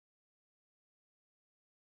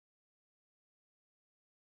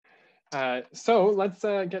So let's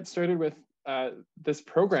get started with this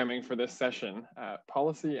programming for this session,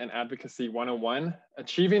 Policy and Advocacy 101,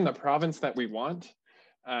 Achieving the Province That We Want.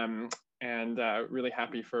 And really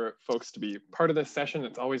happy for folks to be part of this session.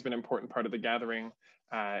 It's always been an important part of the gathering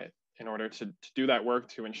in order to do that work,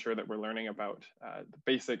 to ensure that we're learning about the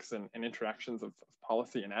basics and interactions of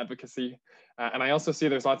policy and advocacy. And I also see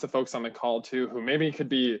there's lots of folks on the call too who maybe could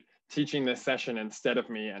be teaching this session instead of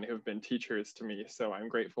me and who've been teachers to me. So I'm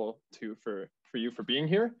grateful too for you for being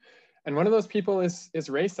here. And one of those people is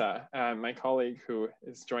Raissa, my colleague who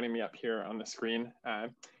is joining me up here on the screen.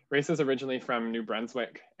 Raissa is originally from New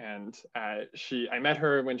Brunswick, and I met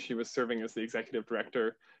her when she was serving as the executive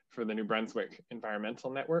director for the New Brunswick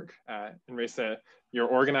Environmental Network. And Raissa, your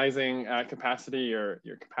organizing capacity, your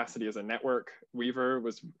capacity as a network weaver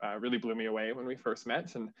really blew me away when we first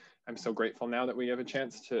met. And I'm so grateful now that we have a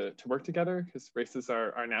chance to work together, because Raissa is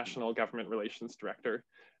our National Government Relations Director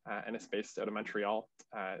and is based out of Montreal.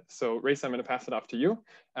 So Raissa, I'm going to pass it off to you,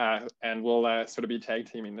 and we'll sort of be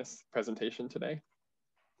tag teaming this presentation today.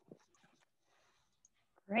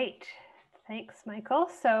 Great, thanks, Michael.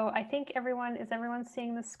 So I think everyone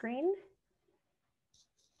seeing the screen?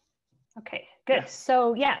 Okay, good. Yes.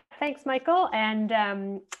 So yeah, thanks, Michael,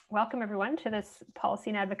 and welcome everyone to this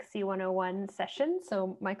Policy and Advocacy 101 session.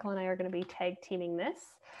 So Michael and I are going to be tag teaming this.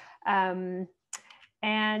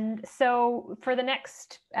 And so for the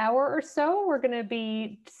next hour or so, we're going to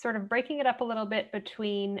be sort of breaking it up a little bit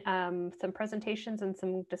between some presentations and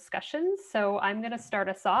some discussions. So I'm going to start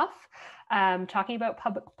us off talking about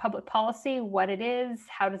public policy, what it is,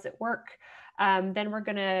 how does it work. Then we're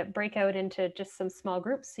going to break out into just some small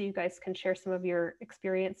groups so you guys can share some of your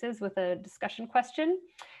experiences with a discussion question.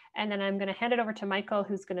 And then I'm going to hand it over to Michael,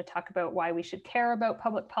 who's going to talk about why we should care about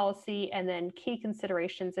public policy, and then key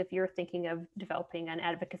considerations if you're thinking of developing an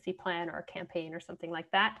advocacy plan or a campaign or something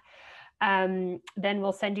like that. Then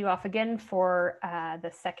we'll send you off again for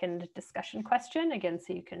the second discussion question, again,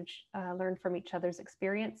 so you can learn from each other's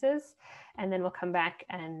experiences. And then we'll come back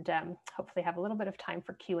and hopefully have a little bit of time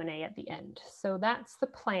for Q&A at the end. So that's the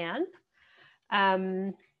plan.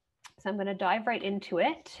 So I'm going to dive right into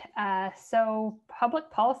it. So public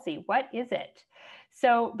policy, what is it?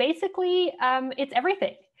 So basically, it's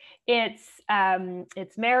everything.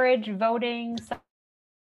 It's marriage, voting,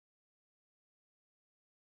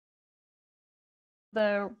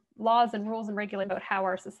 the laws and rules and regulations about how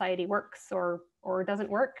our society works or doesn't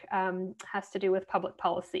work has to do with public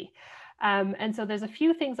policy. And so there's a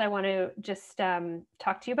few things I want to just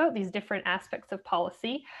talk to you about, these different aspects of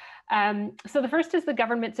policy. So the first is the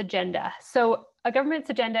government's agenda. So a government's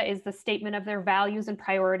agenda is the statement of their values and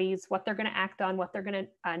priorities, what they're going to act on, what they're going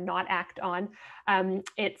to not act on.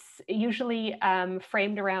 It's usually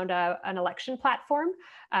framed around an election platform,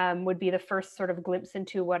 would be the first sort of glimpse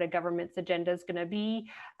into what a government's agenda is going to be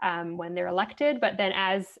when they're elected. But then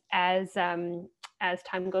as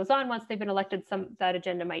time goes on, once they've been elected, that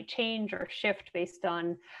agenda might change or shift based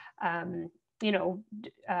on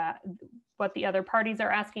what the other parties are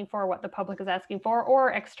asking for, what the public is asking for, or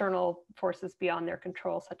external forces beyond their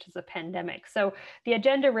control, such as a pandemic. So the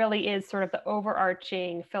agenda really is sort of the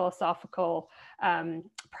overarching philosophical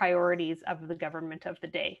priorities of the government of the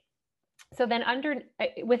day. So then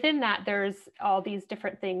within that, there's all these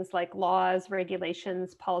different things like laws,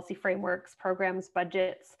 regulations, policy frameworks, programs,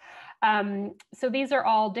 budgets. So these are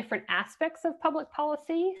all different aspects of public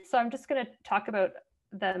policy. So I'm just going to talk about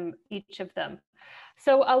each of them.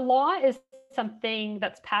 So a law is something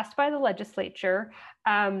that's passed by the legislature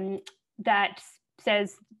that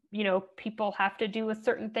says, people have to do a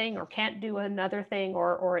certain thing or can't do another thing,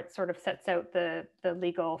 or it sort of sets out the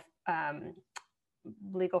legal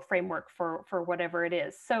framework for whatever it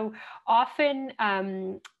is. So often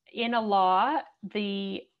in a law,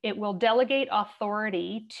 it will delegate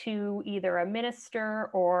authority to either a minister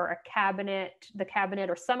or the cabinet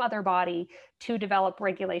or some other body to develop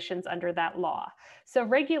regulations under that law. So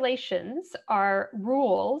regulations are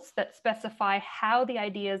rules that specify how the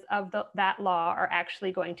ideas of that law are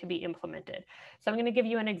actually going to be implemented. So I'm going to give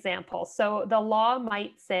you an example. So the law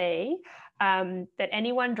might say that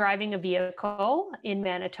anyone driving a vehicle in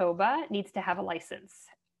Manitoba needs to have a license.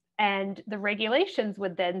 And the regulations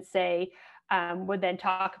would then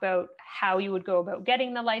talk about how you would go about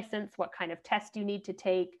getting the license, what kind of test you need to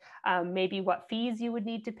take, maybe what fees you would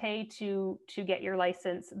need to pay to get your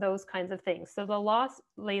license, those kinds of things. So the law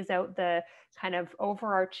lays out the kind of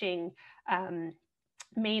overarching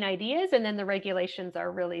main ideas, and then the regulations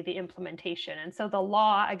are really the implementation. And so the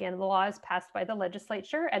law is passed by the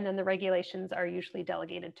legislature, and then the regulations are usually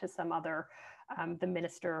delegated to some other, the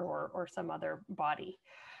minister or some other body.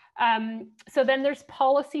 So then there's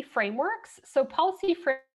policy frameworks. So policy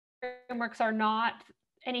frameworks are not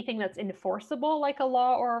anything that's enforceable like a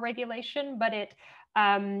law or a regulation, but it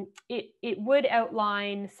would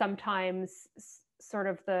outline sometimes sort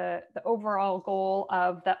of the overall goal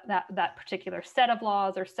of that particular set of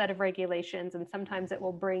laws or set of regulations, and sometimes it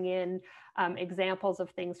will bring in examples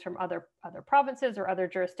of things from other provinces or other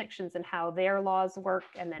jurisdictions and how their laws work,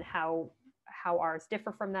 and then how ours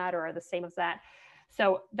differ from that or are the same as that.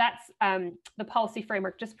 So that's the policy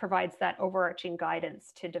framework just provides that overarching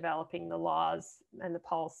guidance to developing the laws and the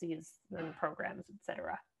policies and the programs, et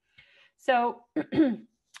cetera. So then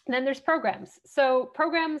there's programs. So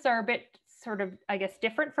programs are a bit sort of, I guess,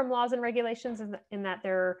 different from laws and regulations in that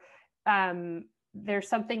there's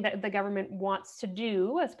something that the government wants to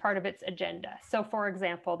do as part of its agenda. So for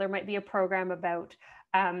example, there might be a program about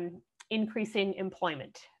increasing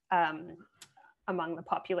employment among the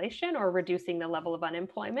population or reducing the level of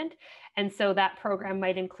unemployment. And so that program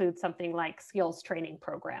might include something like skills training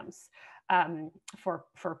programs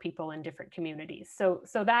for people in different communities. So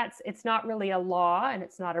it's not really a law and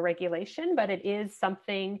it's not a regulation, but it is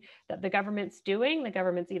something that the government's doing. The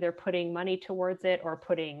government's either putting money towards it or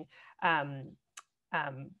putting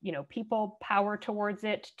people power towards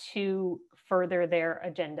it to further their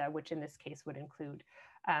agenda, which in this case would include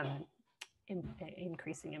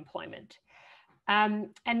increasing employment. And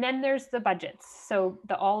then there's the budgets. So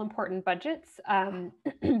the all-important budgets.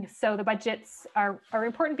 So the budgets are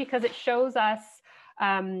important because it shows us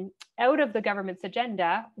out of the government's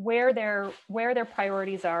agenda where their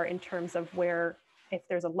priorities are in terms of where, if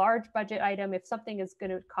there's a large budget item, if something is going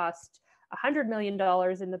to cost $100 million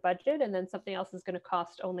in the budget and then something else is going to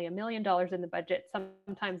cost only $1 million in the budget,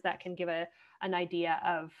 sometimes that can give an idea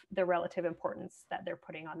of the relative importance that they're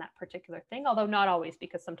putting on that particular thing, although not always,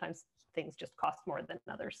 because sometimes things just cost more than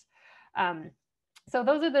others. So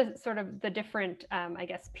those are the sort of the different, I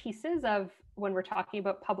guess, pieces of when we're talking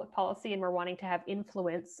about public policy and we're wanting to have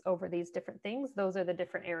influence over these different things. Those are the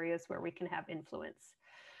different areas where we can have influence.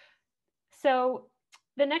 So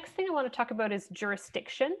the next thing I want to talk about is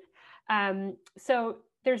jurisdiction. So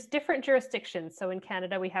there's different jurisdictions. So in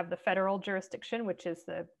Canada, we have the federal jurisdiction, which is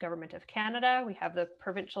the government of Canada. We have the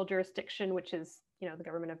provincial jurisdiction, which is, the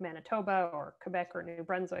government of Manitoba or Quebec or New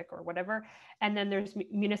Brunswick or whatever. And then there's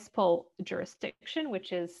municipal jurisdiction,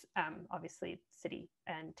 which is obviously city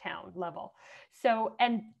and town level. So,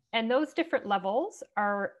 and those different levels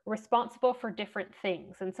are responsible for different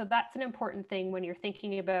things. And so that's an important thing when you're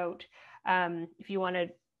thinking about if you want to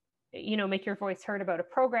make your voice heard about a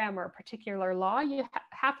program or a particular law, you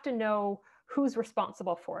have to know who's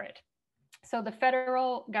responsible for it. So the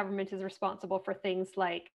federal government is responsible for things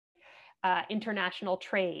like international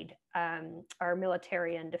trade, our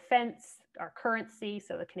military and defense, our currency,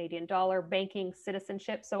 so the Canadian dollar, banking,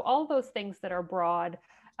 citizenship. So all those things that are broad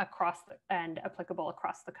and applicable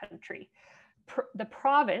across the country. The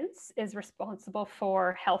province is responsible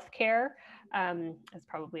for healthcare, as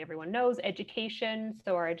probably everyone knows, education.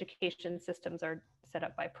 So our education systems are set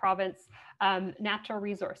up by province. Natural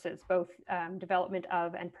resources, both development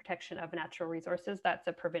of and protection of natural resources, that's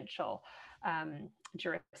a provincial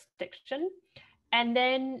jurisdiction. And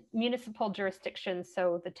then municipal jurisdictions,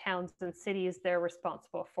 so the towns and cities, they're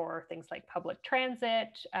responsible for things like public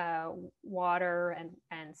transit, water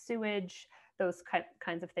and sewage, those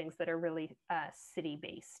kinds of things that are really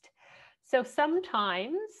city-based. So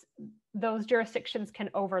sometimes those jurisdictions can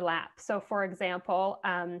overlap. So for example,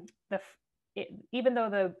 even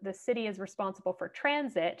though the city is responsible for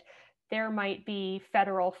transit, there might be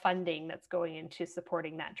federal funding that's going into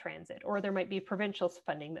supporting that transit, or there might be provincial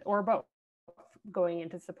funding, or both, going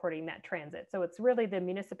into supporting that transit. So it's really the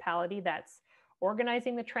municipality that's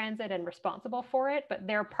organizing the transit and responsible for it, but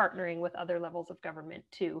they're partnering with other levels of government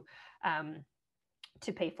to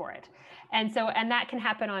pay for it. And that can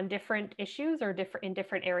happen on different issues or in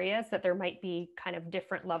different areas, that there might be kind of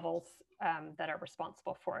different levels that are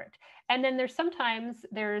responsible for it. And then there's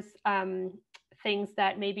things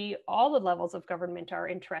that maybe all the levels of government are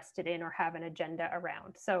interested in or have an agenda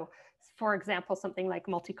around. So for example, something like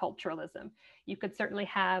multiculturalism. You could certainly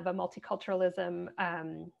have a multiculturalism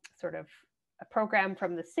sort of a program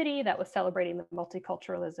from the city that was celebrating the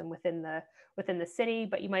multiculturalism within the city,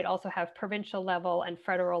 but you might also have provincial level and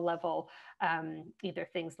federal level, either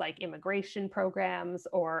things like immigration programs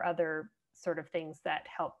or other sort of things that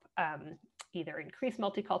help either increase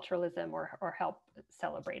multiculturalism or help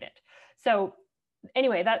celebrate it. So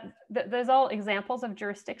anyway, there's all examples of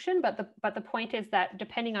jurisdiction, but the point is that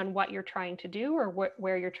depending on what you're trying to do or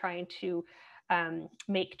where you're trying to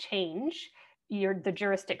make change, the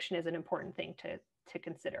jurisdiction is an important thing to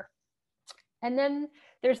consider. And then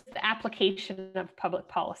there's the application of public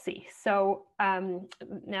policy. So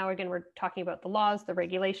now again, we're talking about the laws, the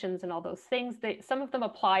regulations, and all those things. Some of them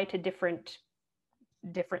apply to different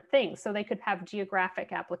things. So they could have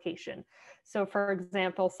geographic application. So for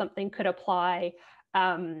example, something could apply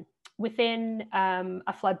within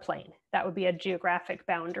a floodplain. That would be a geographic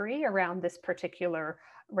boundary around this particular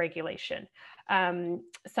regulation.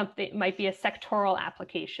 Something might be a sectoral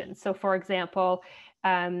application. So for example,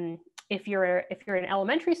 if you're an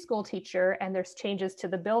elementary school teacher and there's changes to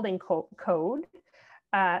the building code,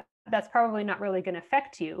 that's probably not really going to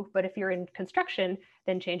affect you. But if you're in construction,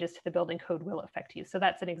 then changes to the building code will affect you. So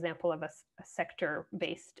that's an example of a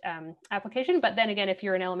sector-based application. But then again, if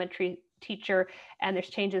you're an elementary teacher and there's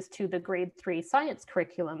changes to the grade 3 science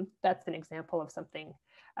curriculum, that's an example of something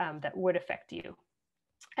that would affect you.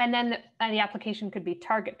 And then the application could be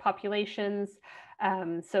target populations.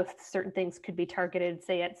 So certain things could be targeted,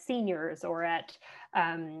 say, at seniors or at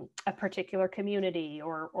a particular community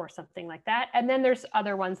or something like that. And then there's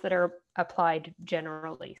other ones that are applied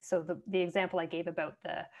generally. So the example I gave about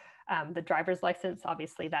the driver's license,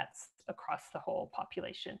 obviously that's across the whole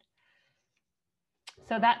population.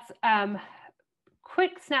 So that's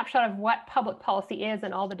quick snapshot of what public policy is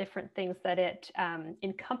and all the different things that it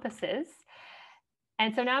encompasses.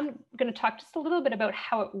 And so now I'm going to talk just a little bit about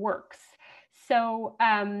how it works. So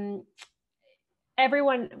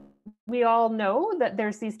we all know that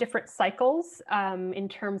there's these different cycles in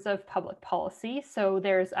terms of public policy. So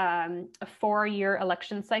there's a 4-year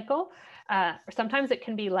election cycle. Sometimes it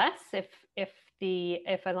can be less if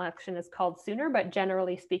an election is called sooner, but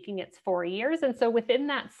generally speaking, it's 4 years. And so within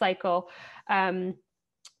that cycle,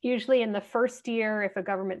 usually in the first year, if a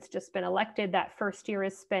government's just been elected, that first year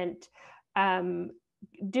is spent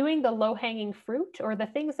doing the low-hanging fruit, or the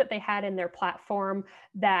things that they had in their platform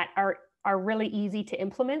that are really easy to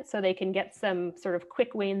implement, so they can get some sort of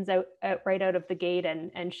quick wins right out of the gate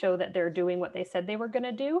and show that they're doing what they said they were going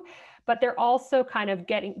to do. But they're also kind of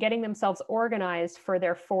getting themselves organized for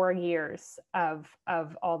their 4 years of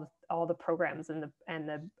all the programs and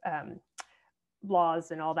the laws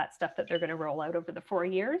and all that stuff that they're going to roll out over the 4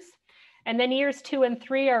 years. And then years 2 and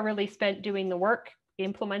 3 are really spent doing the work,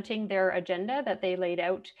 implementing their agenda that they laid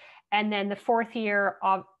out. And then the 4th year,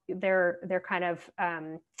 they're kind of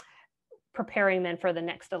preparing then for the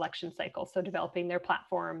next election cycle. So developing their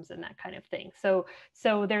platforms and that kind of thing. So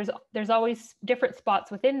there's always different spots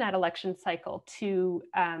within that election cycle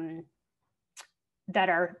that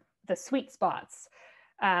are the sweet spots.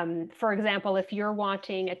 For example, if you're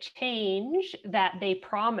wanting a change that they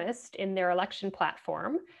promised in their election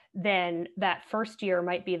platform, then that first year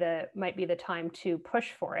might be the time to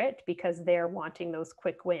push for it, because they're wanting those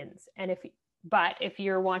quick wins. And if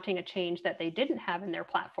you're wanting a change that they didn't have in their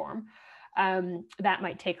platform, that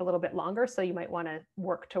might take a little bit longer. So you might want to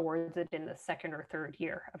work towards it in the 2nd or 3rd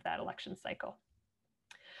year of that election cycle.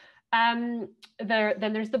 Then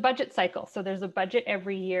there's the budget cycle. So there's a budget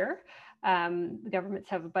every year. The governments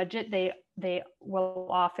have a budget. They will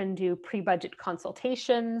often do pre-budget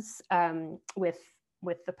consultations with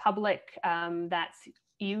the public. That's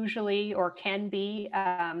usually, or can be,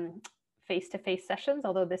 face-to-face sessions,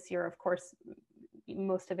 although this year, of course,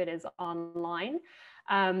 most of it is online.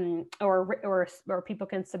 Or people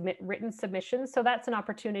can submit written submissions. So that's an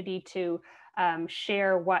opportunity to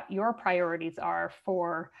share what your priorities are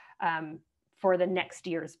for the next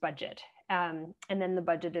year's budget. And then the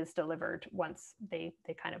budget is delivered once they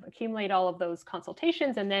kind of accumulate all of those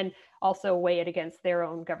consultations, and then also weigh it against their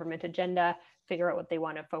own government agenda, figure out what they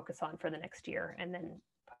want to focus on for the next year, and then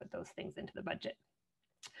put those things into the budget.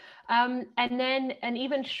 And then an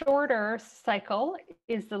even shorter cycle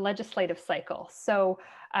is the legislative cycle. So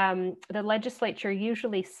the legislature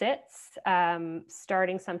usually sits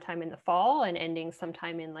starting sometime in the fall and ending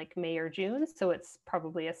sometime in like May or June. So it's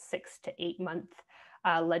probably a 6 to 8 month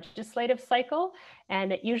legislative cycle.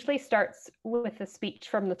 And it usually starts with a speech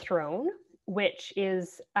from the throne, which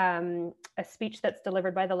is a speech that's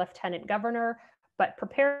delivered by the Lieutenant Governor, but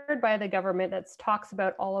prepared by the government, that talks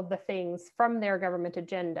about all of the things from their government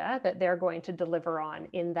agenda that they're going to deliver on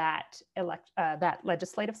in that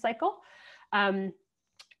legislative cycle. And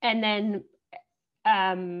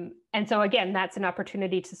so again, that's an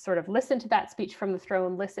opportunity to sort of listen to that speech from the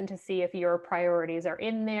throne, listen to see if your priorities are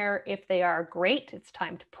in there. If they are, great, it's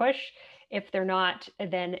time to push. If they're not,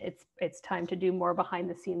 then it's time to do more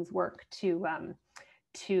behind the scenes work to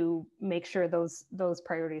make sure those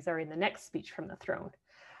priorities are in the next speech from the throne.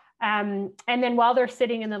 And then while they're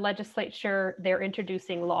sitting in the legislature, they're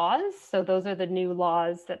introducing laws. So those are the new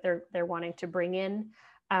laws that they're wanting to bring in.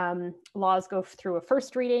 laws go through a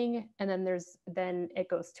first reading, and then it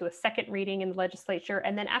goes to a second reading in the legislature,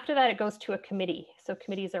 and then after that it goes to a committee. So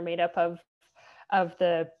committees are made up of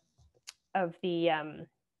the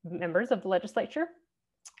members of the legislature,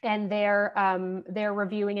 and they're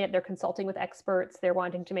reviewing it, they're consulting with experts, they're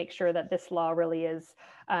wanting to make sure that this law really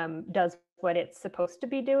does what it's supposed to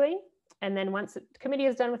be doing. And then once the committee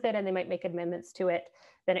is done with it and they might make amendments to it,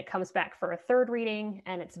 then it comes back for a third reading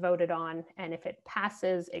and it's voted on. And if it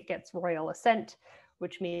passes, it gets royal assent,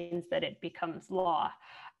 which means that it becomes law.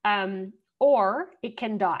 Or it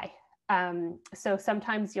can die. So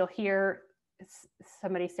sometimes you'll hear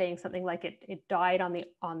somebody saying something like it died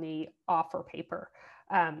on the offer paper.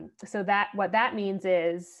 So what that means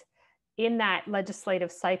is, in that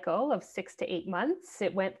legislative cycle of 6 to 8 months,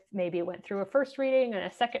 maybe it went through a first reading and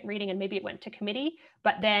a second reading, and maybe it went to committee,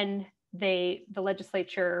 but then the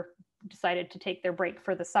legislature decided to take their break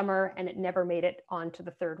for the summer and it never made it onto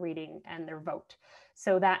the third reading and their vote.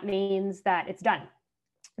 So that means that it's done.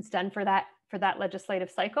 It's done for that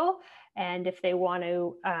legislative cycle. And if they want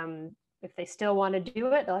to, if they still want to do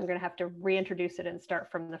it, they're going to have to reintroduce it and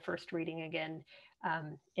start from the first reading again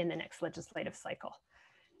in the next legislative cycle.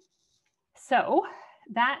 So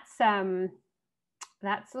that's a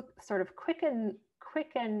sort of quick and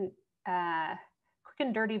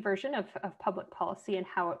dirty version of public policy and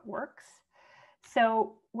how it works.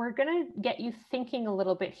 So we're going to get you thinking a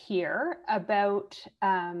little bit here about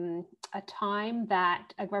a time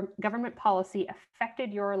that a government policy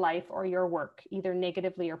affected your life or your work, either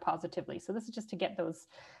negatively or positively. So this is just to get those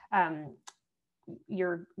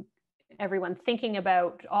everyone thinking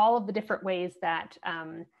about all of the different ways that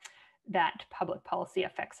that public policy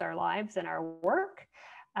affects our lives and our work.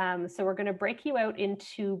 So we're going to break you out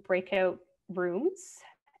into breakout rooms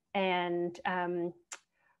and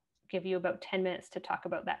give you about 10 minutes to talk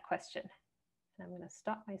about that question. And I'm going to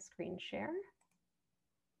stop my screen share.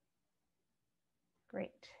 Great.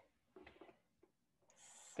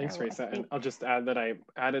 Thanks, Raissa. And I'll just add that I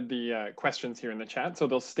added the questions here in the chat, so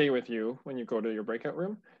they'll stay with you when you go to your breakout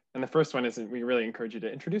room. And the first one is, we really encourage you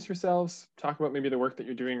to introduce yourselves, talk about maybe the work that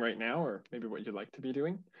you're doing right now, or maybe what you'd like to be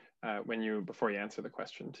doing before you answer the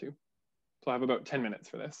question too. So I'll have about 10 minutes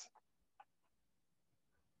for this.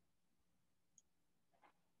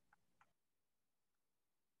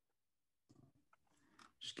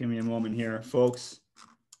 Just give me a moment here, folks.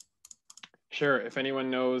 Sure, if anyone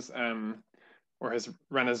knows or has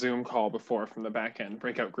run a Zoom call before from the back end,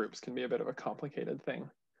 breakout groups can be a bit of a complicated thing.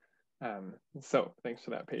 So thanks for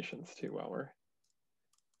that patience too while we're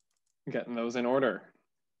getting those in order.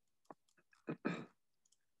 I'm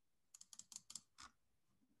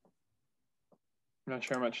not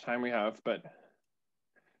sure how much time we have, but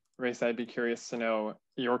Raissa, I'd be curious to know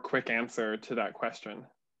your quick answer to that question.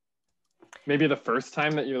 Maybe the first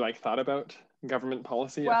time that you thought about government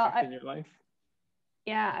policy affecting your life?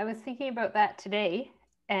 Yeah, I was thinking about that today,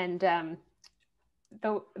 and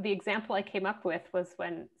the example I came up with was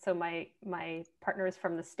so my partner is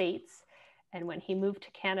from the States, and when he moved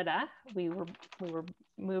to Canada, we were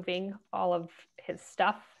moving all of his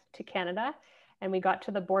stuff to Canada, and we got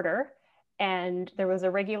to the border, and there was a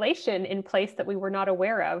regulation in place that we were not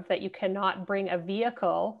aware of, that you cannot bring a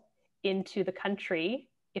vehicle into the country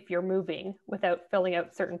if you're moving without filling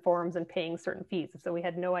out certain forms and paying certain fees. So we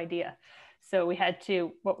had no idea. So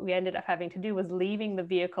what we ended up having to do was leaving the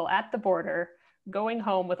vehicle at the border, going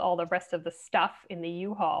home with all the rest of the stuff in the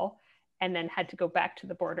U-Haul, and then had to go back to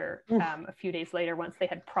the border a few days later once they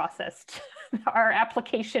had processed our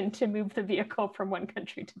application to move the vehicle from one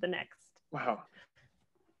country to the next. Wow.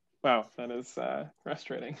 Wow, that is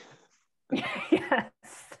frustrating. Yes.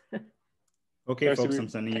 Okay, folks, I'm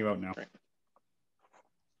sending you out now. Right.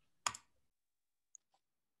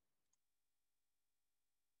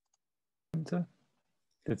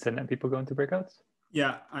 Did CCEDNet people go into breakouts?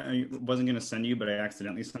 Yeah, I wasn't going to send you, but I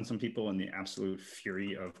accidentally sent some people in the absolute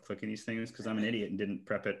fury of clicking these things because I'm an idiot and didn't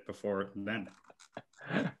prep it before then.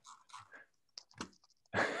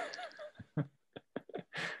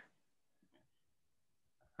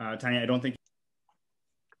 Tanya, I don't think.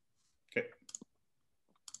 Okay.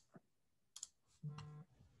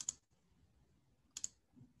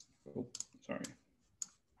 Oh, sorry.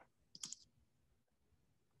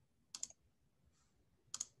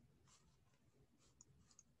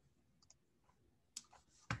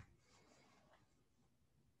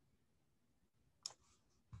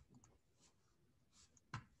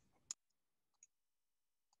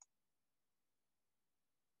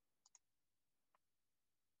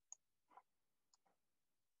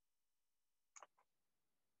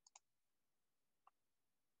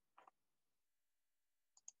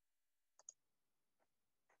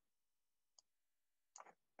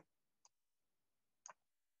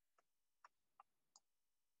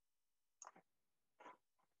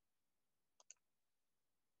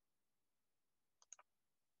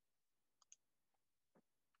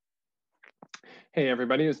 Hey,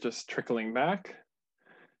 everybody who's just trickling back.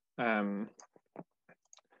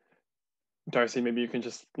 Darcy, maybe you can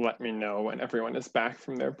just let me know when everyone is back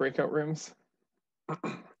from their breakout rooms.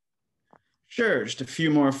 Sure, just a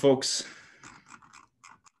few more folks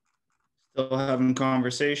still having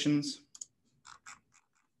conversations.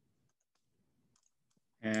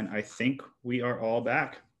 And I think we are all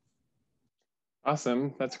back.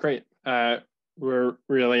 Awesome, that's great. We're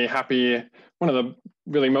really happy. One of the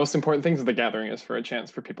really most important things of the gathering is for a chance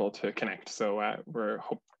for people to connect. So we're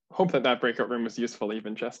hope that breakout room was useful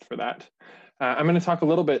even just for that. I'm going to talk a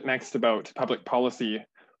little bit next about public policy.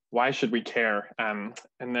 Why should we care? And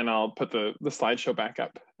then I'll put the slideshow back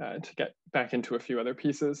up to get back into a few other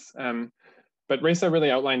pieces. But Raissa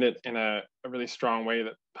really outlined it in a really strong way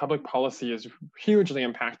that public policy is hugely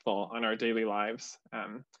impactful on our daily lives.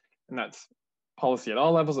 And that's policy at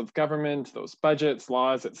all levels of government, those budgets,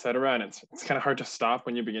 laws, et cetera. And it's kind of hard to stop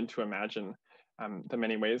when you begin to imagine the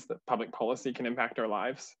many ways that public policy can impact our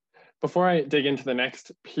lives. Before I dig into the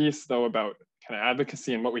next piece, though, about kind of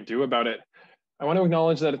advocacy and what we do about it, I want to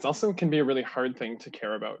acknowledge that it's also can be a really hard thing to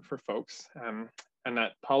care about for folks, and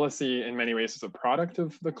that policy in many ways is a product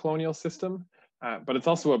of the colonial system, but it's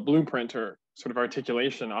also a blueprint or sort of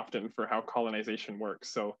articulation often for how colonization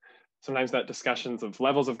works. So sometimes that discussions of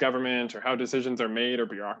levels of government or how decisions are made or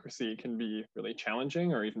bureaucracy can be really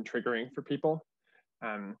challenging or even triggering for people.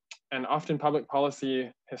 And often public policy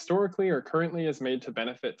historically or currently is made to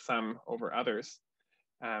benefit some over others.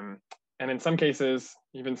 And in some cases,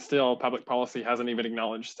 even still, public policy hasn't even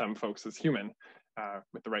acknowledged some folks as human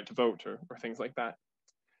with the right to vote or things like that.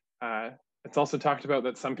 It's also talked about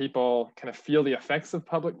that some people kind of feel the effects of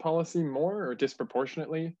public policy more or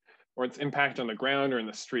disproportionately, or its impact on the ground or in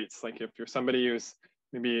the streets. Like if you're somebody who's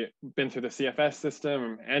maybe been through the CFS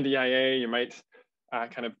system and EIA, you might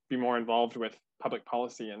kind of be more involved with public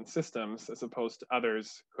policy and systems as opposed to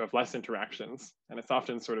others who have less interactions. And it's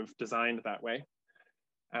often sort of designed that way.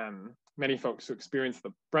 Many folks who experience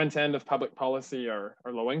the brunt end of public policy are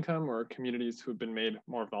low income or communities who have been made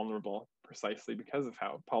more vulnerable precisely because of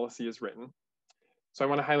how policy is written. So I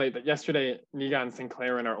want to highlight that yesterday, Niga and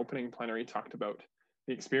Sinclair in our opening plenary talked about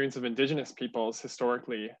the experience of Indigenous peoples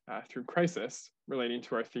historically through crisis relating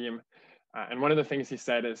to our theme. And one of the things he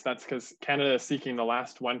said is that's because Canada is seeking the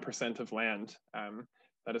last 1% of land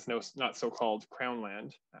that is not so-called crown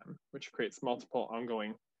land, which creates multiple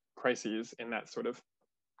ongoing crises in that sort of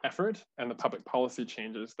effort and the public policy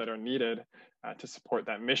changes that are needed to support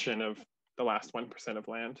that mission of the last 1% of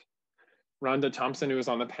land. Rhonda Thompson, who was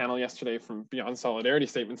on the panel yesterday from Beyond Solidarity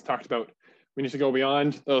Statements, talked about we need to go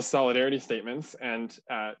beyond those solidarity statements and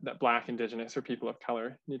that Black, Indigenous, or people of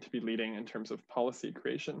color need to be leading in terms of policy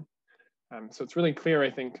creation. So it's really clear, I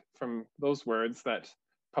think, from those words that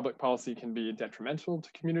public policy can be detrimental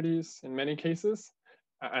to communities in many cases,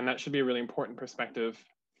 and that should be a really important perspective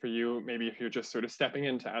for you, maybe if you're just sort of stepping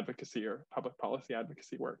into advocacy or public policy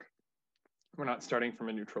advocacy work. We're not starting from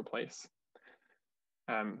a neutral place.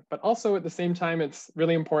 But also at the same time, it's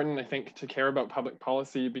really important, I think, to care about public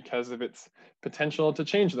policy because of its potential to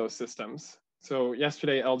change those systems. So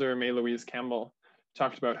yesterday, Elder May Louise Campbell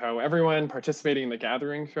talked about how everyone participating in the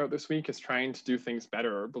gathering throughout this week is trying to do things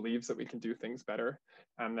better or believes that we can do things better,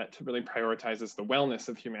 that really prioritizes the wellness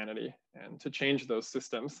of humanity and to change those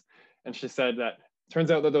systems. And she said that it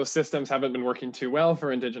turns out that those systems haven't been working too well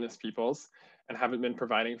for Indigenous peoples and haven't been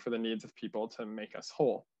providing for the needs of people to make us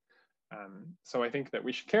whole. So I think that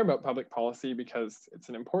we should care about public policy because it's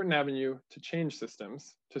an important avenue to change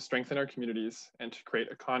systems, to strengthen our communities, and to create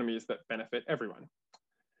economies that benefit everyone.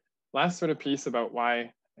 Last sort of piece about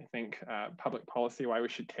why I think public policy, why we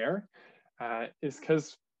should care, is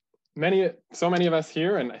because so many of us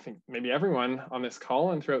here, and I think maybe everyone on this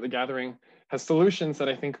call and throughout the gathering, has solutions that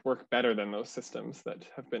I think work better than those systems that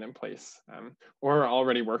have been in place or are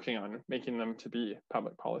already working on making them to be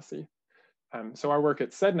public policy. So our work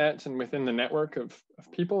at CCEDNet and within the network of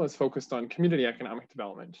people is focused on community economic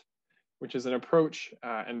development, which is an approach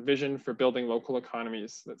and vision for building local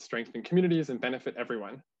economies that strengthen communities and benefit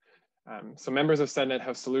everyone. So members of CCEDNet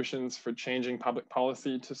have solutions for changing public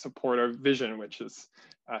policy to support our vision, which is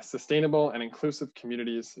sustainable and inclusive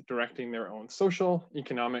communities directing their own social,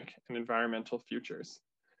 economic, and environmental futures.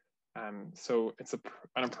 So it's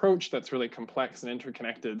an approach that's really complex and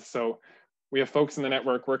interconnected. So we have folks in the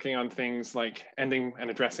network working on things like ending and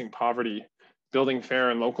addressing poverty, building fair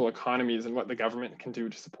and local economies and what the government can do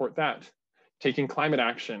to support that, taking climate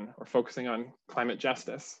action or focusing on climate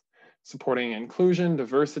justice, supporting inclusion,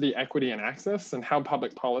 diversity, equity, and access, and how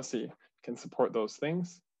public policy can support those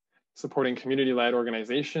things, supporting community-led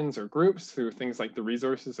organizations or groups through things like the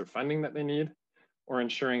resources or funding that they need, or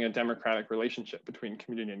ensuring a democratic relationship between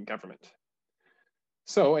community and government.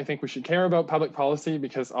 So I think we should care about public policy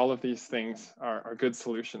because all of these things are good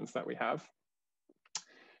solutions that we have.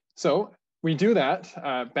 So we do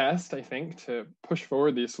that best, I think, to push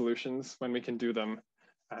forward these solutions when we can do them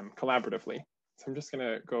collaboratively. So I'm just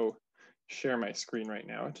gonna go share my screen right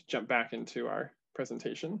now to jump back into our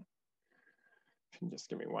presentation. If you can just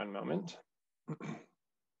give me one moment.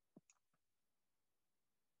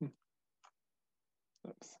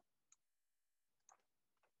 Oops.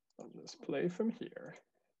 I'll just play from here.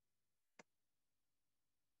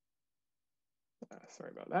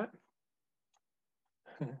 Sorry about that.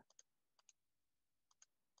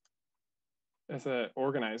 As an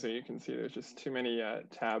organizer, you can see there's just too many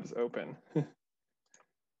tabs open.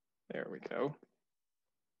 There we go.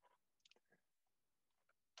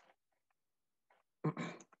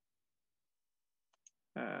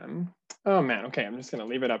 Oh man, okay, I'm just gonna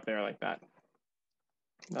leave it up there like that.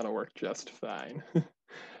 That'll work just fine.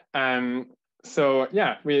 So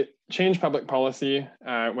yeah, we change public policy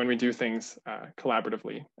when we do things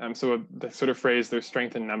collaboratively. So the sort of phrase, there's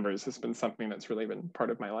strength in numbers, has been something that's really been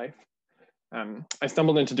part of my life. I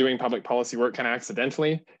stumbled into doing public policy work kind of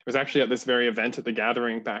accidentally. It was actually at this very event at the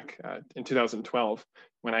Gathering back in 2012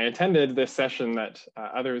 when I attended this session that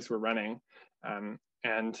others were running.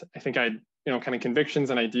 And I think I had kind of convictions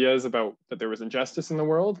and ideas about that there was injustice in the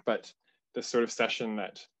world, but this sort of session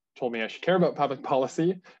that told me I should care about public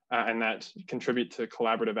policy and that contribute to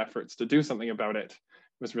collaborative efforts to do something about it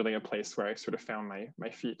was really a place where I sort of found my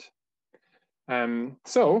feet.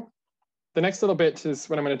 So the next little bit is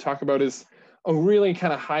what I'm going to talk about is a really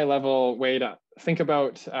kind of high level way to think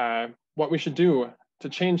about what we should do to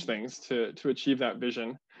change things to achieve that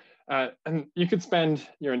vision. And you could spend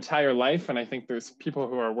your entire life, and I think there's people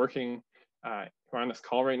who are working, who are on this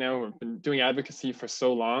call right now, who have been doing advocacy for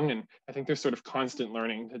so long, and I think there's sort of constant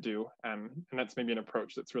learning to do. And that's maybe an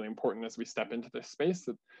approach that's really important as we step into this space,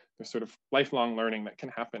 that there's sort of lifelong learning that can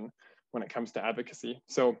happen when it comes to advocacy.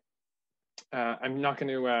 So I'm not going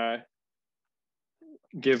to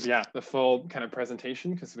give the full kind of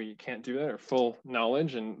presentation because we can't do that, or full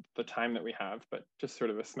knowledge and the time that we have, but just sort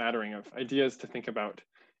of a smattering of ideas to think about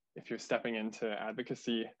if you're stepping into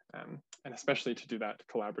advocacy, and especially to do that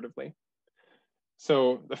collaboratively.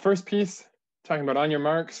 So the first piece, talking about on your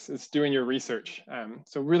marks, is doing your research.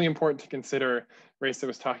 So really important to consider, Raissa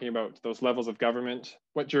was talking about those levels of government,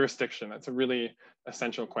 what jurisdiction, that's a really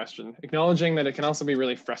essential question. Acknowledging that it can also be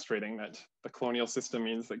really frustrating that the colonial system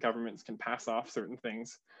means that governments can pass off certain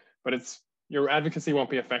things, but your advocacy won't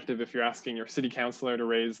be effective if you're asking your city councillor to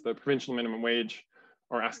raise the provincial minimum wage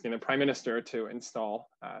or asking the prime minister to install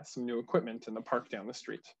some new equipment in the park down the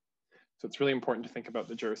street. So it's really important to think about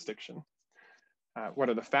the jurisdiction. What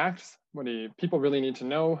are the facts? What do people really need to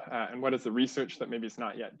know? And what is the research that maybe is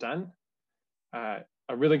not yet done? A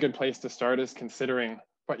really good place to start is considering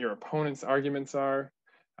what your opponent's arguments are,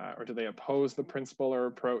 or do they oppose the principle or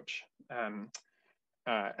approach?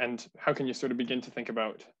 And how can you sort of begin to think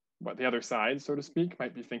about what the other side, so to speak,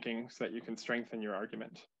 might be thinking so that you can strengthen your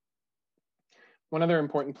argument. One other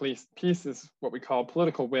important piece is what we call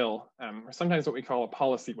political will, or sometimes what we call a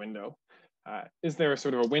policy window. Is there a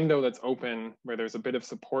sort of a window that's open where there's a bit of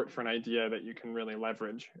support for an idea that you can really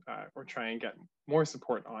leverage or try and get more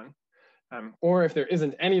support on? Or if there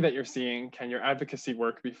isn't any that you're seeing, can your advocacy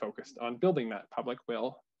work be focused on building that public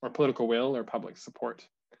will or political will or public support?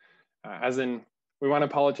 As in, we want a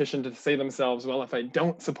politician to say themselves, well, if I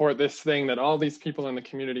don't support this thing that all these people in the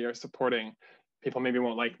community are supporting, people maybe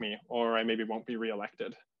won't like me, or I maybe won't be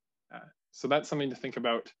reelected. So that's something to think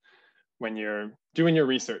about when you're doing your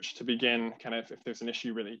research to begin kind of if there's an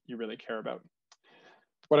issue you really care about.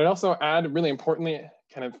 What I'd also add, really importantly,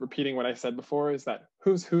 kind of repeating what I said before, is that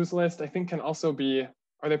who's list I think can also be,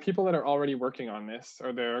 are there people that are already working on this?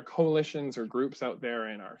 Are there coalitions or groups out there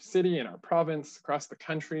in our city, in our province, across the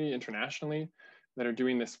country, internationally, that are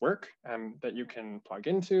doing this work that you can plug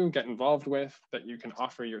into, get involved with, that you can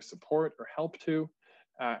offer your support or help to?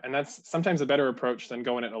 And that's sometimes a better approach than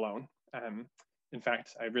going it alone. In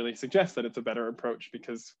fact, I really suggest that it's a better approach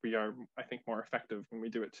because we are, I think, more effective when we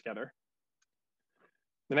do it together.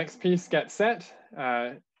 The next piece, get set,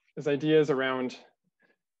 is ideas around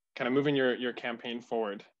kind of moving your campaign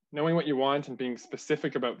forward. Knowing what you want and being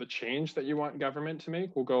specific about the change that you want government to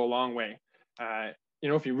make will go a long way.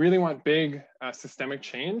 If you really want big systemic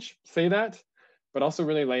change, say that, but also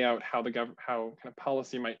really lay out how kind of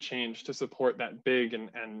policy might change to support that big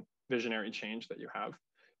and visionary change that you have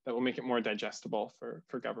that will make it more digestible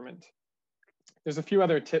for government. There's a few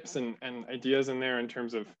other tips and ideas in there in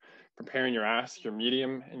terms of preparing your ask, your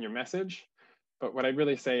medium, and your message. But what I'd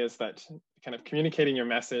really say is that kind of communicating your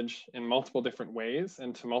message in multiple different ways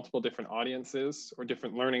and to multiple different audiences or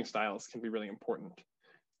different learning styles can be really important.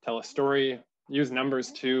 Tell a story, use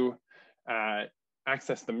numbers to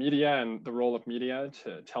access the media, and the role of media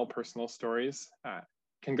to tell personal stories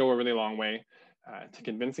can go a really long way to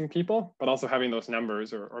convincing people, but also having those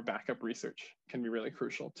numbers or backup research can be really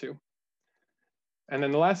crucial too. And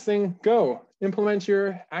then the last thing, go implement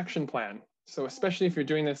your action plan. So especially if you're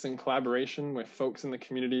doing this in collaboration with folks in the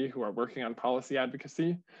community who are working on policy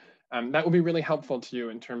advocacy, that will be really helpful to you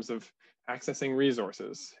in terms of accessing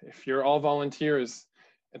resources. If you're all volunteers,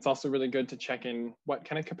 it's also really good to check in what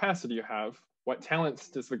kind of capacity you have, what talents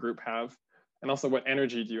does the group have, and also what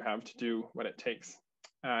energy do you have to do what it takes.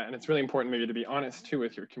 And it's really important maybe to be honest too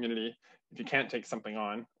with your community if you can't take something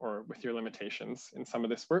on or with your limitations in some of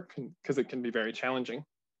this work, because it can be very challenging.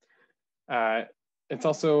 It's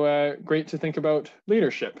also great to think about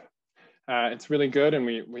leadership. It's really good, and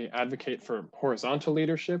we advocate for horizontal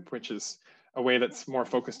leadership, which is a way that's more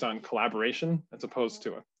focused on collaboration as opposed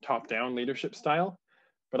to a top-down leadership style,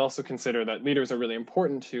 but also consider that leaders are really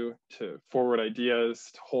important to forward ideas,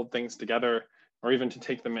 to hold things together, or even to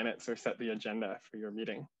take the minutes or set the agenda for your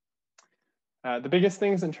meeting. The biggest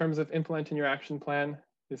things in terms of implementing your action plan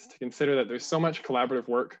is to consider that there's so much collaborative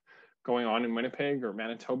work going on in Winnipeg or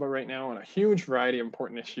Manitoba right now on a huge variety of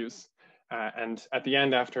important issues. And at the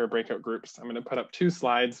end, after our breakout groups, I'm going to put up 2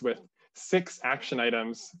 slides with 6 action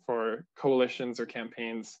items for coalitions or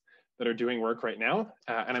campaigns that are doing work right now.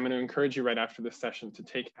 And I'm going to encourage you right after this session to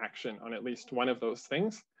take action on at least one of those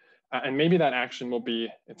things. And maybe that action will be,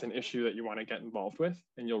 it's an issue that you want to get involved with,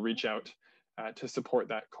 and you'll reach out to support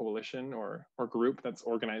that coalition or group that's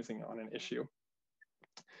organizing on an issue.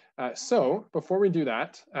 So before we do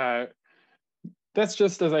that, that's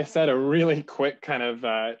just, as I said, a really quick kind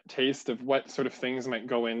of taste of what sort of things might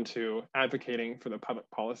go into advocating for the public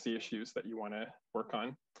policy issues that you want to work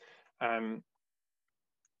on. I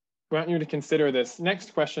want you to consider this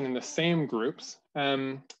next question in the same groups,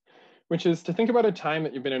 which is to think about a time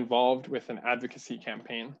that you've been involved with an advocacy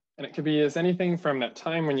campaign. And it could be as anything from that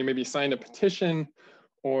time when you maybe signed a petition,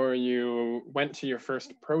 or you went to your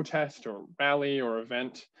first protest or rally or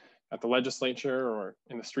event at the legislature or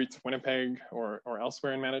in the streets of Winnipeg or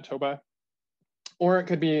elsewhere in Manitoba. Or it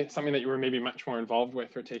could be something that you were maybe much more involved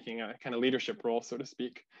with or taking a kind of leadership role, so to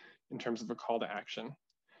speak, in terms of a call to action.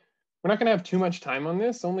 We're not going to have too much time on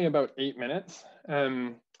this, only about 8 minutes.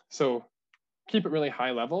 So keep it really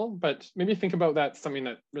high level, but maybe think about that, something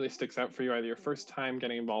that really sticks out for you, either your first time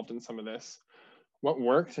getting involved in some of this, what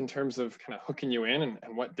worked in terms of kind of hooking you in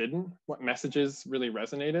and what didn't, what messages really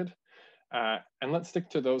resonated. And let's stick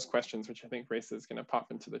to those questions, which I think Raissa is going to pop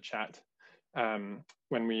into the chat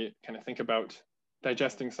when we kind of think about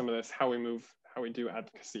digesting some of this, how we do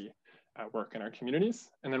advocacy work in our communities.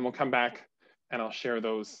 And then we'll come back and I'll share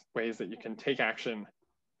those ways that you can take action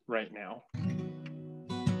right now.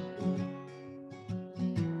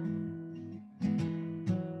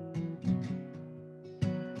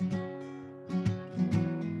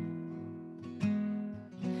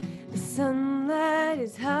 The sunlight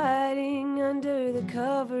is hiding under the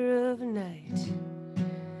cover of night.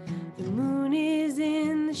 The moon is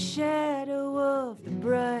in the shadow of the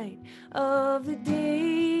bright of the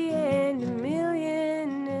day, and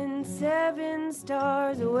 1,000,007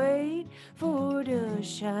 stars wait for to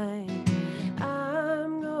shine.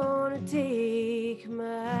 I'm gonna take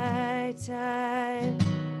my time,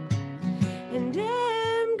 and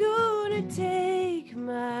I'm gonna take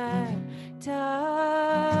my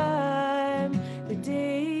time. The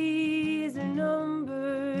days are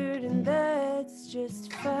numbered, and that's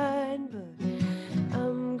just fine, but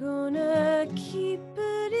I'm gonna keep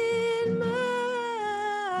it in mind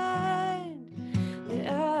that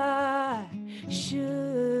I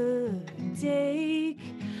should take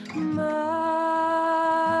my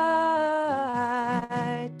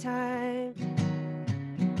time.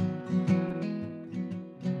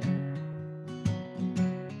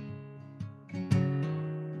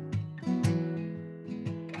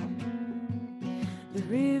 The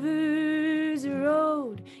river's a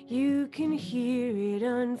road, you can hear it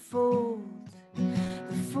unfold.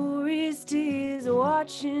 The forest is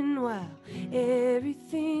watching while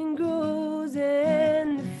everything grows,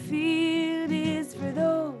 and the field is for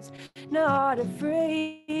those not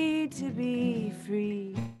afraid to be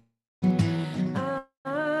free.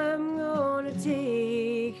 I'm gonna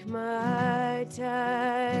take my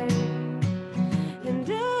time, and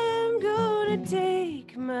I'm gonna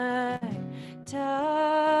take my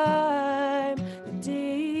time. The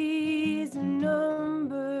days are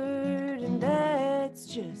numbered, and that's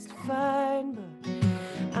just fine, but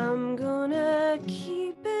I'm gonna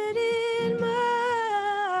keep it in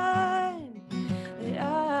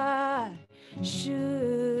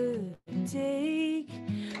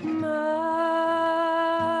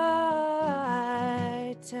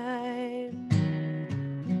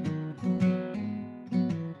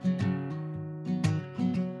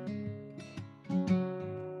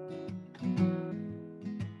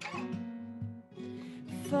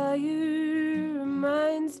fire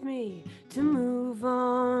reminds me to move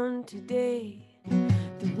on today.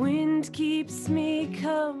 The wind keeps me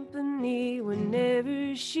company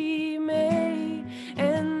whenever she may,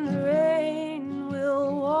 and the rain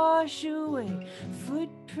will wash away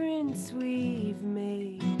footprints we've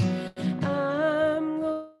made. I'm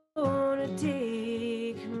gonna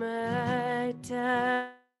take my time.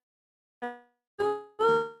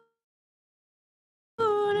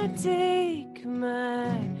 Gonna take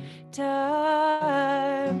my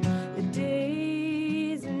time. The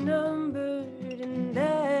days are numbered, and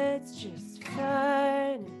that's just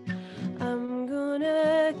fine. I'm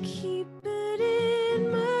gonna keep it in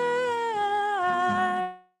mind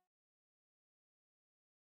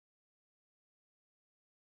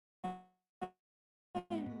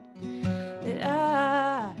that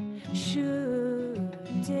I should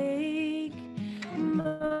take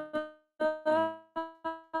my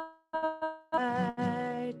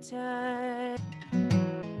time.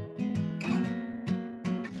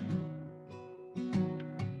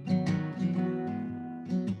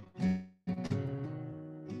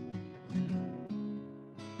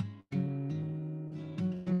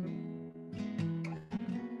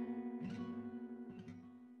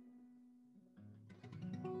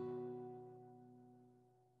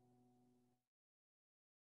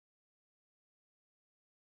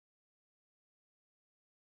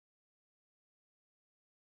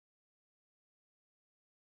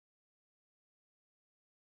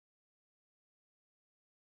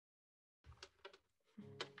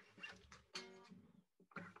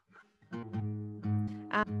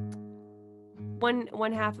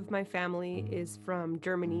 One half of my family is from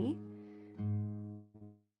Germany.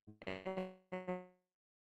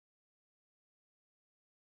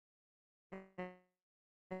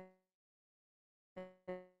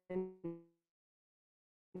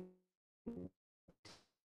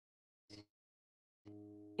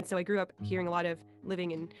 And so I grew up hearing a lot of living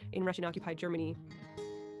in Russian-occupied Germany.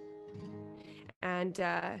 And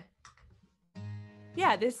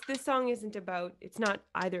yeah, this song isn't about, it's not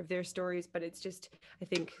either of their stories, but it's just, I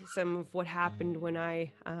think, some of what happened when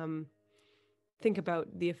I think about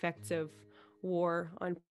the effects of war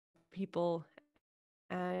on people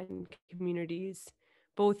and communities,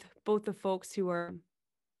 both the folks who are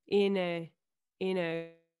in a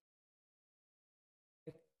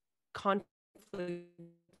conflict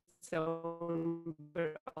zone,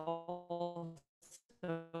 but also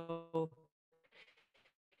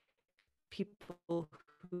people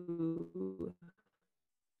who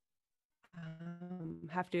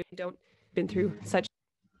don't been through such,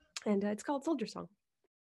 and it's called Soldier Song.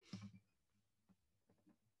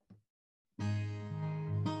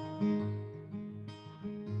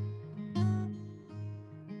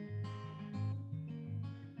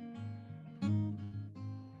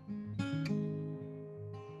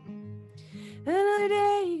 Another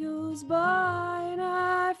day goes by and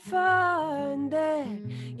I find that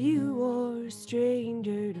you are a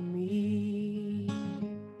stranger to me.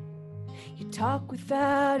 You talk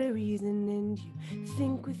without a reason and you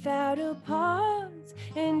think without a pause,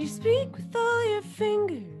 and you speak with all your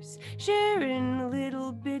fingers, sharing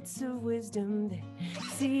little bits of wisdom that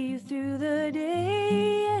see you through the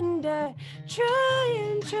day. And I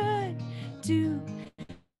try to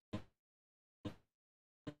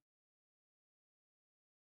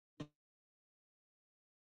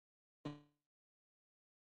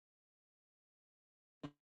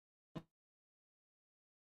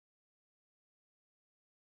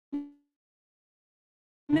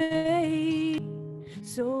make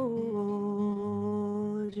soldier.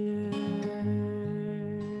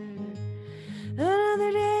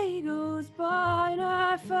 Another day goes by and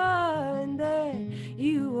I find that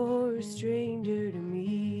you are a stranger to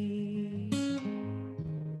me.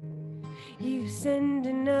 You send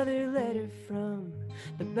another letter from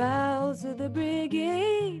the bowels of the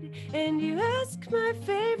brigade, and you ask my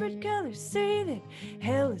favorite color, say that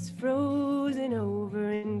hell is frozen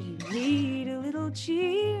over, and you need a little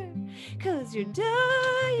cheer, 'cause your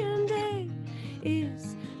dying day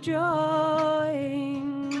is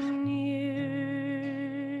drawing near.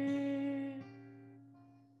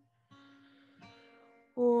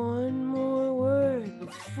 One more word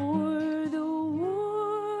before the war.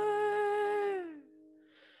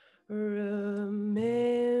 Remember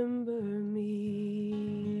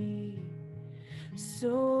me,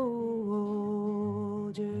 soldier.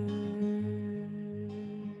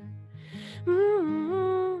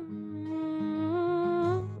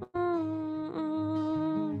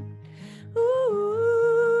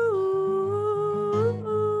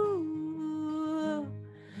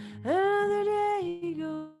 Another day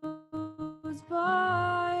goes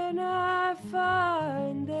by.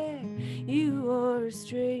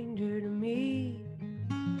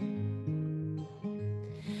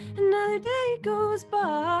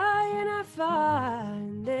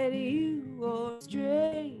 or a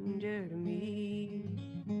stranger to me.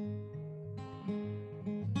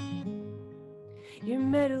 Your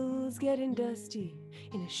metal's getting dusty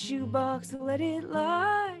in a shoebox, so let it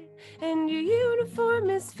lie. And your uniform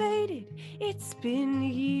is faded, it's been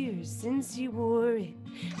years since you wore it.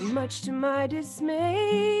 And much to my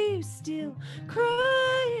dismay, you still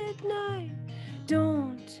cry at night.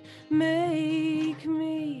 Don't make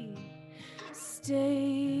me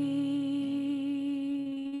stay.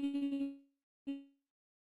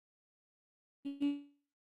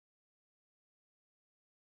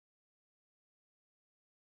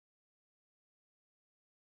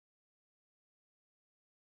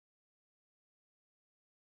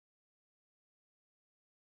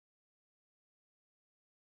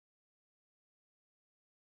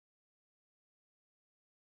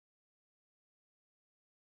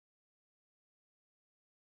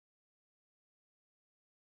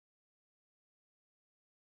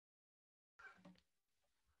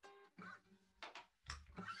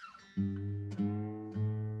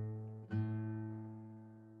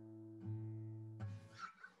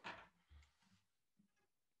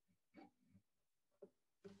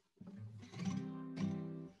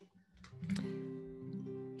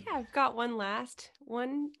 I've got one last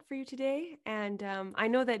one for you today. And I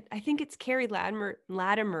know that I think it's Carrie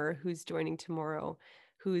Latimer who's joining tomorrow,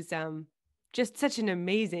 who's just such an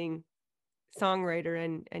amazing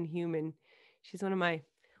songwriter and human. She's one of my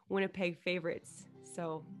Winnipeg favorites.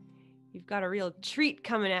 So you've got a real treat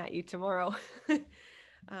coming at you tomorrow.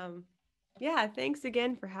 Yeah, thanks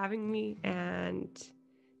again for having me. And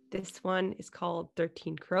this one is called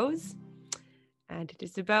 13 Crows. And it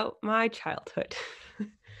is about my childhood.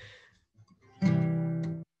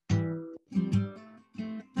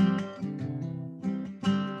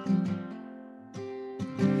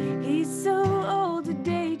 He's so old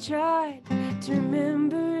today, tried to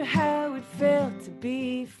remember how it felt to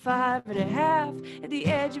be 5.5 at the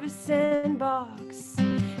edge of a sandbox.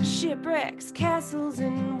 Shipwrecks, castles,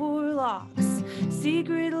 and warlocks,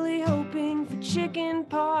 secretly hoping for chicken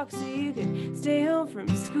pox so you could stay home from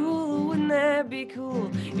school. Wouldn't that be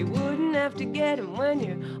cool? You wouldn't have to get them when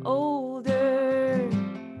you're older.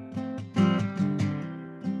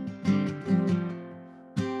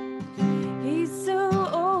 He's so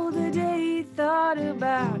old today, he thought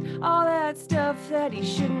about all that stuff that he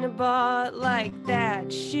shouldn't have bought, like that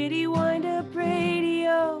shitty wind-up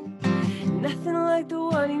radio. Nothing like the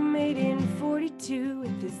one he made in 42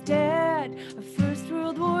 with his dad, a First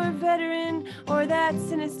World War veteran, or that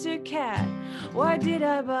sinister cat. Why did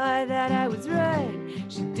I buy that? I was right,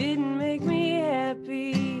 she didn't make me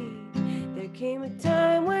happy. There came a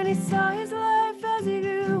time when he saw his life as he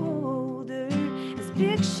grew older, his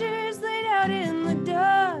pictures laid out in the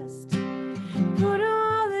dust. Put them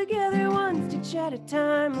all together, one stitch at a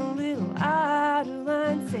time, a little out of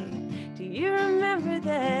line, saying, do you remember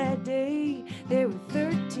that day? There were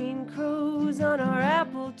 13 crows on our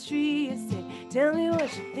apple tree. I said, tell me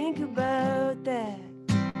what you think about that.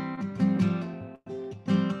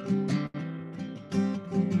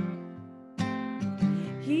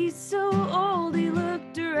 He's so old, he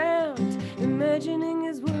looked around, imagining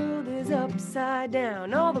his world is upside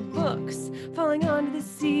down. All the books falling onto the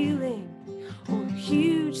ceiling, or a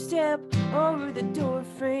huge step over the door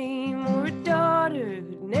frame, or a daughter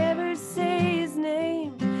who'd never say his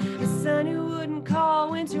name, a son who wouldn't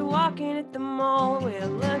call winter walking at the mall. Well,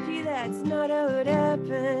 lucky that's not how it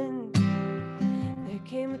happened. There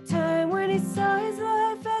came a time when he saw his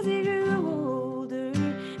life as he grew older,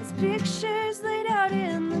 his pictures laid out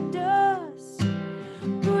in the dust.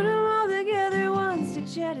 Put them all together, one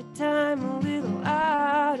stitch at a time, a little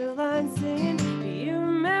out of line, saying, do you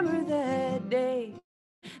remember that day?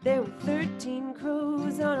 There were 13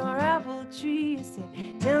 crows on our apple tree. I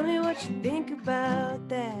said, tell me what you think about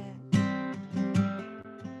that.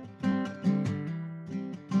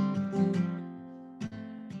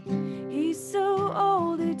 He's so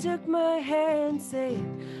old, he took my hand,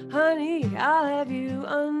 saying, honey, I'll have you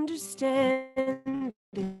understand.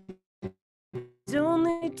 There's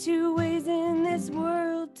only two ways in this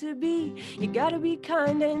world to be. You gotta be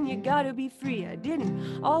kind and you gotta be free. I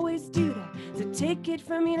didn't always do that, so take it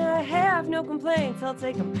from me and I have no complaints. I'll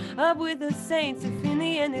take them up with the saints if in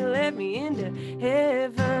the end they let me into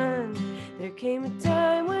heaven. There came a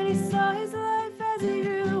time when he saw his life as he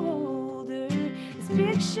grew older, his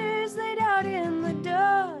pictures laid out in the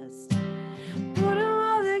dust. Put them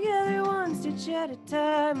all together, one stitch at a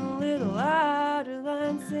time, a little out of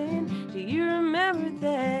line, saying, do you remember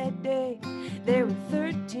that day? There were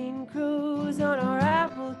 13 crows on our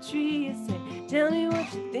apple tree. I said, tell me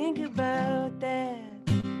what you think about that.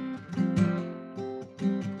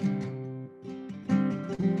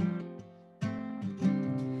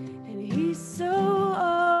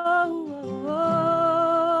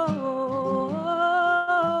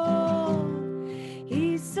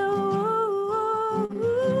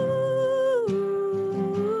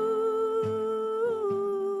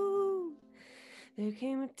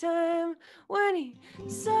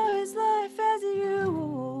 saw his life as he grew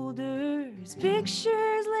older, his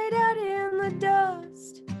pictures laid out in the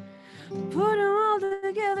dust. Put them all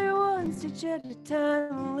together one stitch at a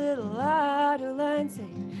time, a little out of line,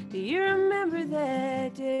 saying, do you remember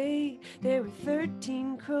that day? There were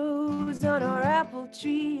 13 crows on our apple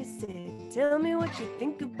tree. He said, tell me what you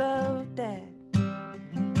think about that.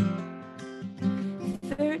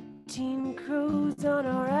 13 crows on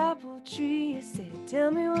our apple tree. He said,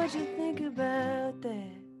 tell me what you think about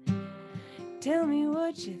that. Tell me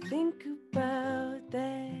what you think about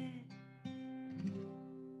that.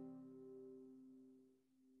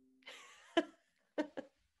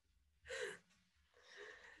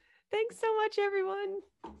 Thanks so much, everyone.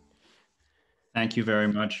 Thank you very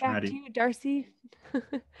much, Back Maddie. to you, Darcy.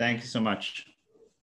 Thank you so much.